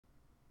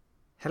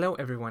Hello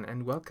everyone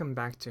and welcome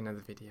back to another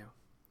video.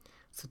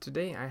 So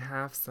today I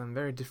have some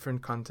very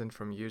different content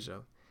from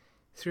usual.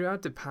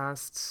 Throughout the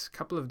past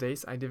couple of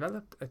days I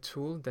developed a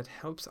tool that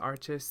helps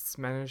artists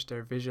manage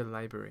their visual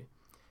library.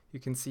 You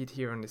can see it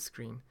here on the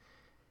screen.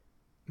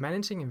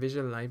 Managing a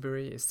visual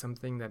library is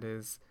something that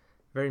is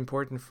very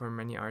important for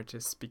many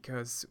artists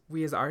because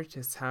we as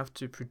artists have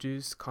to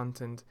produce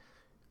content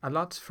a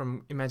lot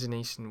from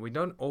imagination. We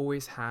don't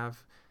always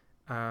have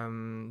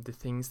the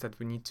things that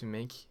we need to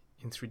make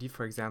in 3D,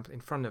 for example, in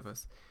front of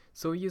us.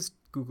 So we use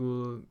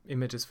Google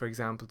Images, for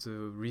example,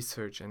 to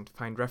research and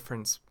find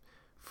reference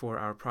for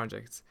our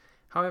projects.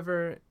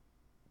 However,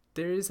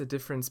 there is a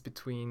difference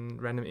between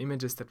random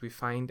images that we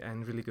find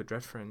and really good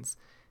reference.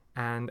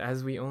 And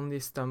as we only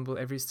stumble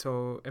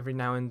every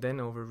now and then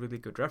over really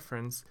good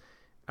reference,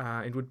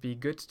 it would be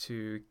good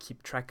to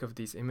keep track of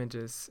these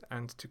images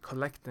and to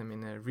collect them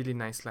in a really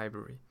nice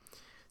library.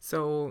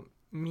 So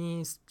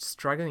me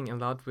struggling a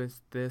lot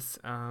with this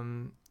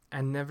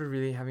and never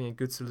really having a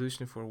good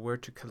solution for where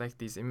to collect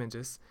these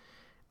images,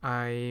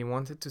 I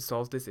wanted to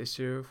solve this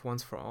issue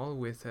once for all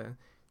with a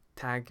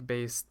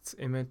tag-based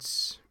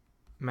image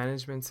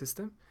management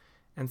system,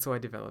 and so I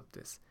developed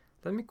this.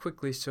 Let me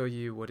quickly show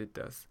you what it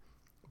does.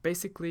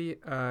 Basically,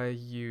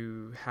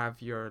 you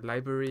have your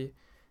library,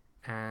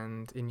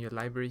 and in your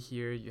library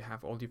here you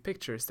have all your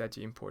pictures that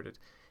you imported,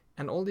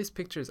 and all these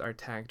pictures are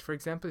tagged. For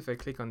example, if I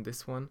click on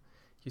this one,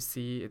 you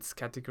see it's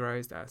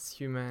categorized as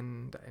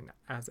human,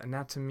 as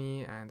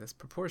anatomy, and as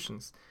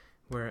proportions,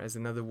 whereas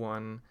another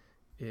one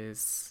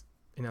is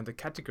in other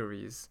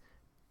categories.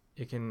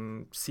 You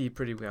can see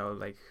pretty well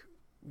like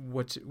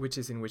which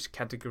is in which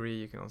category.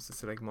 You can also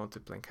select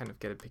multiple and kind of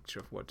get a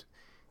picture of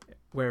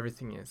where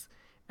everything is.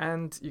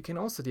 And you can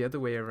also, the other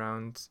way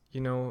around,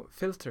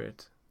 filter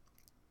it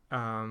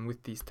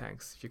with these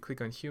tags. If you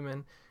click on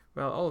human,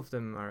 well, all of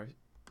them are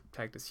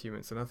tagged as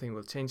human, so nothing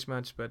will change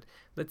much. But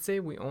let's say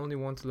we only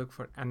want to look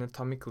for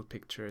anatomical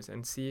pictures,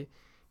 and see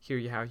here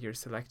you have your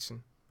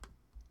selection.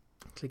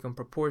 Click on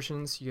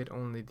proportions, you get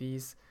only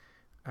these,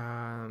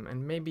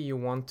 and maybe you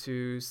want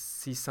to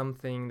see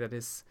something that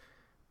is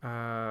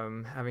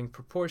having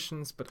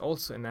proportions but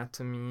also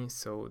anatomy.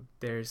 So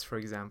there's, for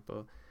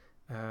example,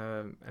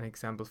 an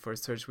example for a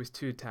search with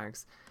 2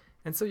 tags,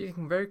 and so you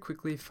can very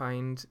quickly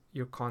find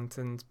your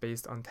content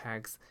based on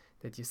tags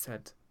that you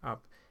set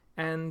up.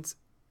 And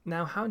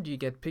now, how do you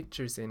get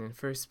pictures in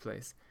first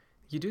place?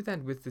 You do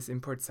that with this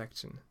import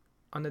section.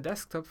 On the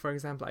desktop, for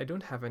example, I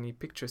don't have any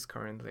pictures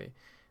currently,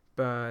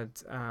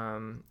 but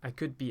I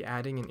could be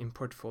adding an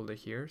import folder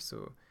here.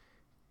 So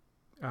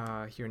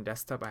here in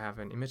desktop, I have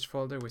an image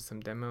folder with some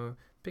demo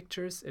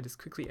pictures. It is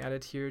quickly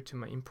added here to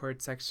my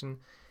import section,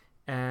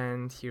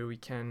 and here we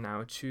can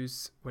now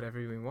choose whatever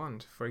we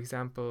want. For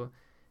example,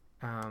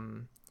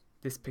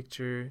 this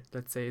picture,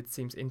 let's say it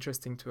seems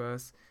interesting to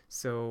us,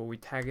 so we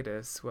tag it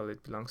as, well,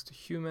 it belongs to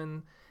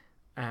human,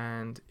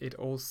 and it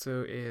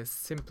also is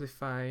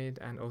simplified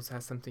and also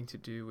has something to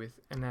do with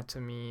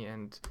anatomy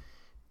and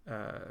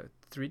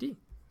 3D.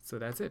 So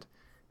that's it.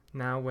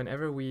 Now,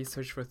 whenever we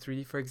search for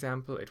 3D, for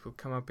example, it will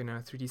come up in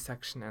our 3D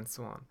section and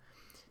so on.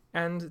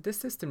 And this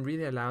system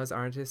really allows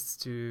artists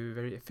to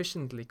very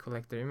efficiently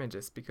collect their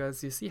images,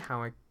 because you see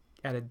how I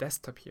added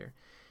desktop here.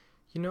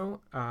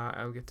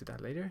 I'll get to that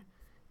later.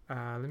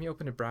 Let me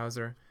open a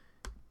browser.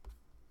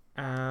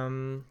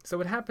 So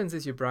what happens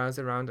is you browse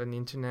around on the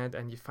internet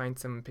and you find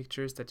some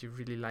pictures that you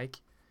really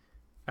like.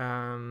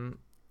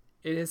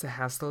 It is a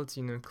hassle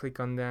to click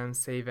on them,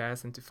 save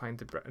as, and to find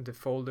the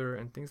folder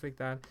and things like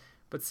that.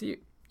 But see,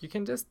 you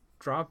can just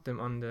drop them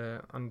on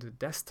the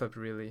desktop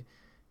really.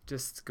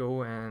 Just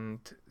go and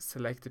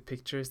select the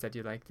pictures that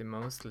you like the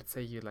most. Let's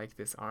say you like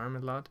this arm a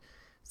lot,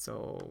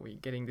 so we're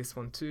getting this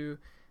one too.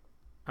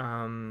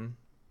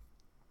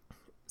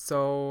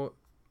 So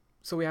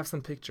we have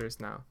some pictures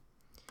now.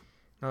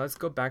 Now let's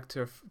go back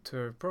to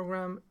our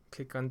program,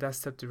 click on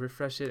desktop to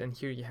refresh it, and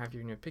here you have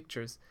your new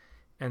pictures.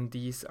 And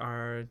these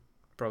are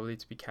probably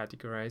to be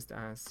categorized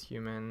as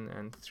human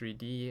and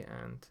 3D,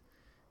 and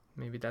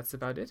maybe that's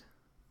about it.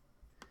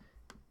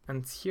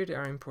 And here they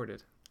are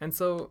imported. And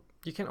so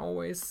you can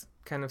always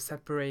kind of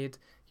separate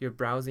your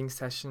browsing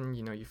session.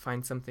 You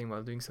find something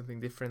while doing something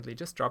differently,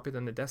 just drop it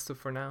on the desktop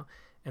for now,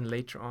 and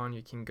later on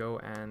you can go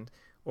and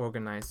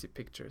organize your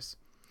pictures.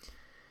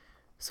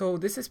 So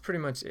this is pretty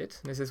much it.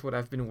 This is what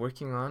I've been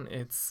working on.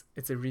 It's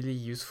a really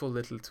useful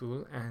little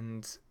tool,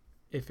 and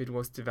if it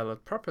was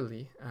developed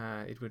properly,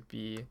 it would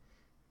be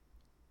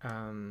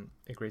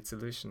a great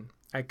solution.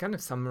 I kind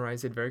of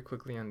summarize it very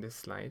quickly on this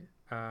slide.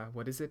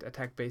 What is it? A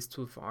tag-based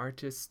tool for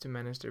artists to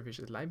manage their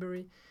visual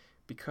library,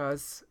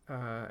 because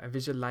a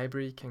visual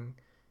library can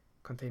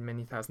contain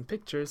many thousand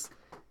pictures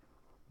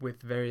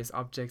with various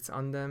objects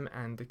on them,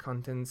 and the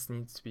contents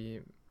needs to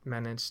be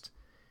managed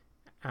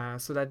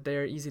so that they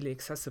are easily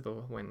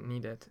accessible when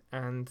needed.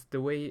 And the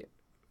way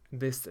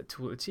this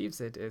tool achieves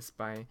it is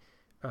by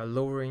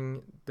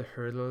lowering the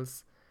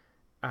hurdles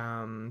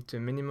to a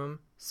minimum,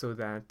 so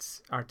that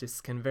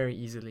artists can very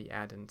easily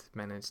add and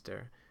manage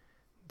their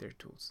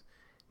tools.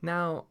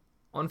 Now,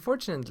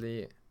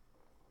 unfortunately,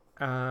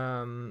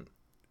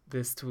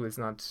 this tool is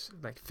not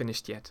like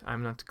finished yet.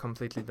 I'm not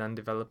completely done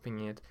developing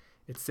it.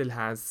 It still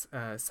has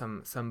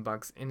some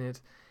bugs in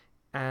it,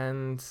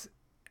 and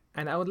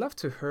I would love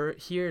to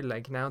hear,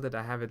 like, now that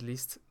I have at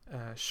least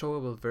a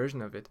showable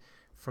version of it,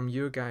 from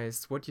you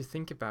guys, what you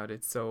think about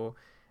it. So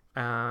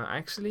I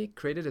actually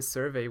created a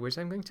survey, which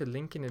I'm going to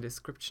link in the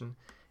description.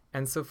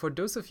 And so for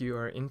those of you who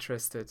are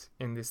interested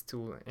in this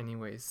tool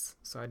anyways,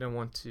 so I don't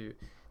want to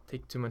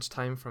take too much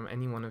time from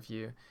any one of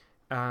you,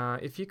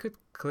 if you could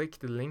click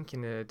the link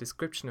in the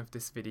description of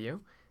this video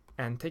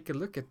and take a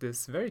look at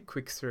this very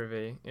quick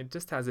survey. It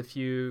just has a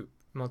few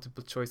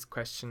multiple choice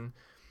questions.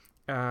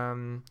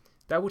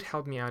 That would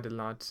help me out a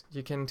lot.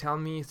 You can tell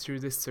me through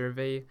this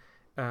survey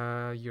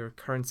your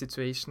current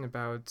situation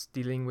about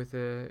dealing with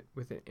an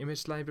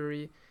image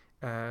library,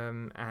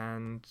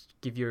 and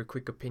give your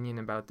quick opinion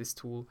about this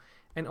tool.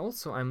 And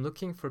also, I'm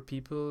looking for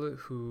people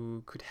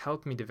who could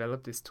help me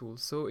develop this tool.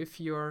 So if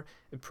you're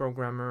a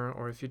programmer,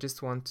 or if you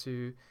just want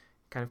to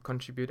kind of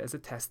contribute as a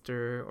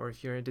tester, or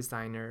if you're a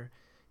designer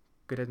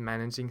good at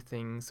managing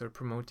things or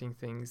promoting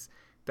things,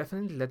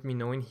 definitely let me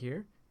know in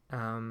here.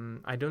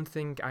 I don't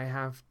think I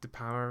have the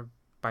power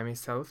by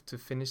myself to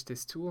finish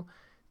this tool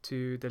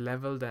to the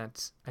level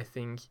that I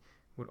think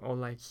would all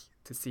like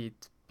to see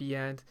it be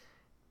at.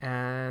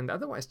 And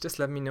otherwise, just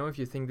let me know if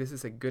you think this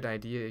is a good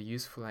idea, a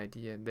useful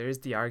idea. There is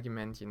the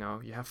argument, you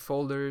have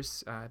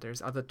folders,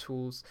 there's other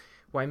tools.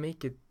 Why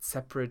make a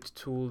separate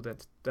tool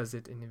that does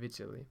it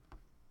individually?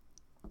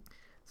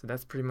 So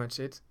that's pretty much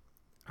it.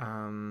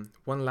 One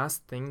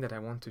last thing that I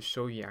want to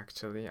show you,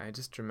 actually, I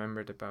just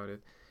remembered about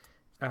it.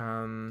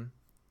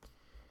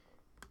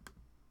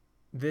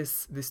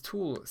 This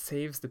tool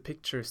saves the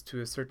pictures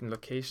to a certain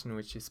location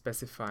which you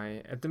specify.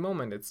 At the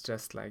moment, it's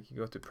just like you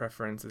go to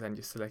preferences and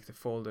you select the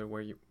folder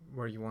where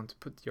you want to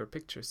put your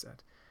pictures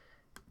at.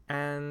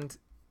 And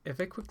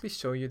if I quickly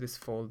show you this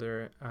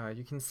folder,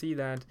 you can see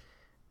that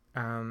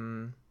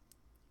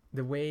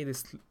the way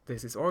this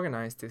is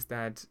organized is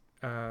that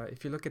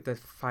if you look at the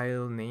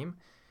file name,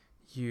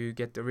 you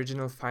get the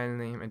original file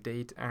name, a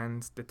date,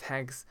 and the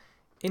tags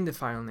in the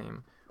file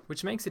name,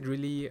 which makes it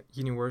really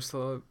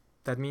universal.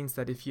 That means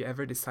that if you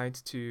ever decide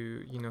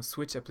to,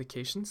 switch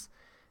applications,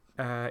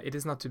 it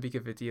is not too big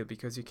of a deal,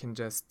 because you can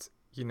just,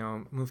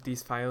 move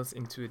these files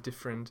into a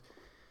different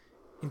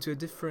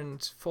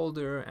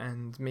folder,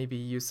 and maybe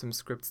use some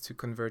scripts to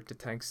convert the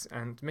tags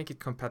and make it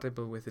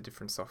compatible with a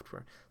different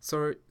software.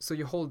 So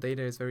your whole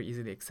data is very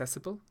easily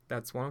accessible.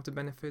 That's one of the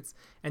benefits.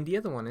 And the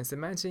other one is,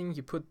 imagine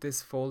you put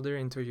this folder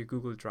into your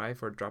Google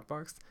Drive or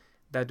Dropbox.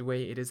 That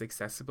way it is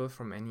accessible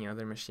from any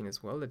other machine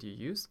as well that you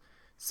use.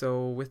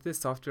 So with this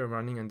software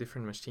running on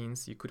different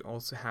machines, you could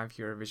also have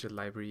your visual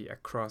library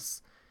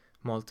across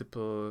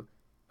multiple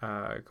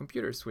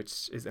computers,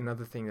 which is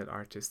another thing that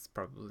artists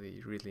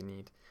probably really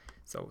need.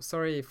 So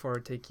sorry for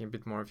taking a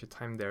bit more of your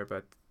time there,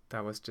 but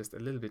that was just a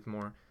little bit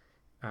more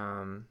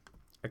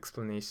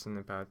explanation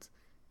about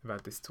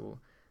this tool.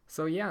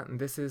 So yeah,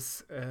 this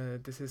is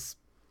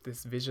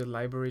this visual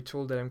library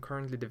tool that I'm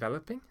currently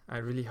developing. I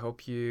really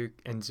hope you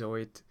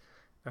enjoyed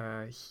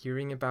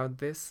hearing about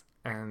this,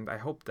 and I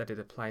hope that it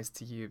applies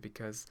to you,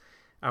 because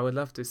I would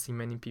love to see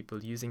many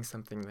people using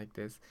something like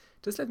this.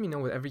 Just let me know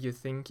whatever you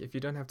think. If you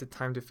don't have the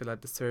time to fill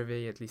out the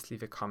survey, at least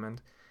leave a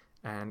comment.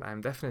 And I'm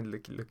definitely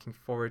looking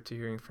forward to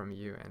hearing from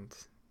you, and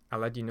I'll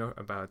let you know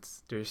about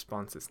the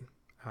responses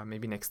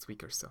maybe next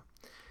week or so.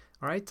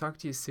 All right, talk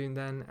to you soon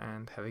then,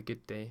 and have a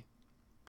good day.